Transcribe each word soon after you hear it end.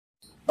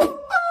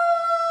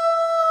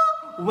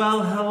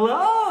Well,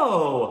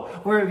 hello!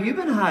 Where have you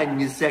been hiding,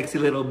 you sexy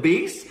little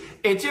beast?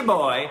 It's your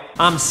boy.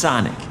 I'm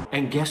Sonic.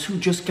 And guess who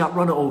just got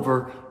run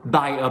over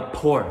by a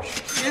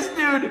Porsche? This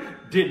dude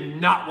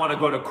did not want to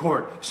go to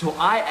court, so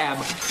I am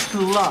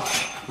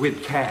flush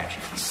with cash,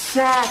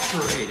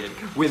 saturated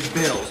with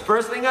bills.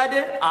 First thing I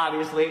did,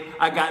 obviously,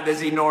 I got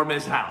this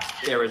enormous house.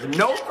 There is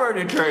no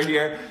furniture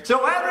here,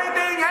 so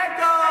everything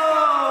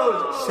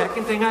echoes!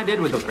 Second thing I did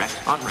with the Rex,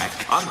 on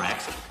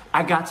Rex,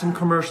 I got some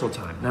commercial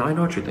time. Now, I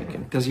know what you're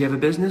thinking. Does he have a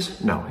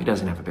business? No, he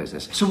doesn't have a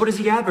business. So what is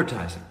he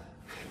advertising?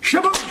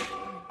 Shaboom!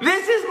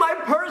 This is my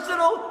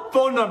personal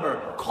phone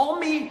number. Call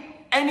me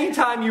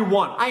anytime you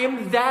want. I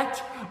am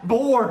that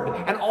bored.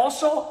 And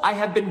also, I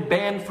have been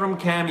banned from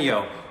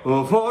Cameo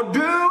for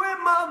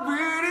doing my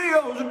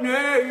videos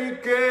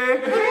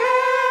naked.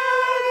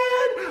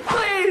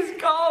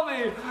 Please call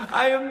me.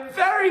 I am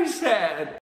very sad.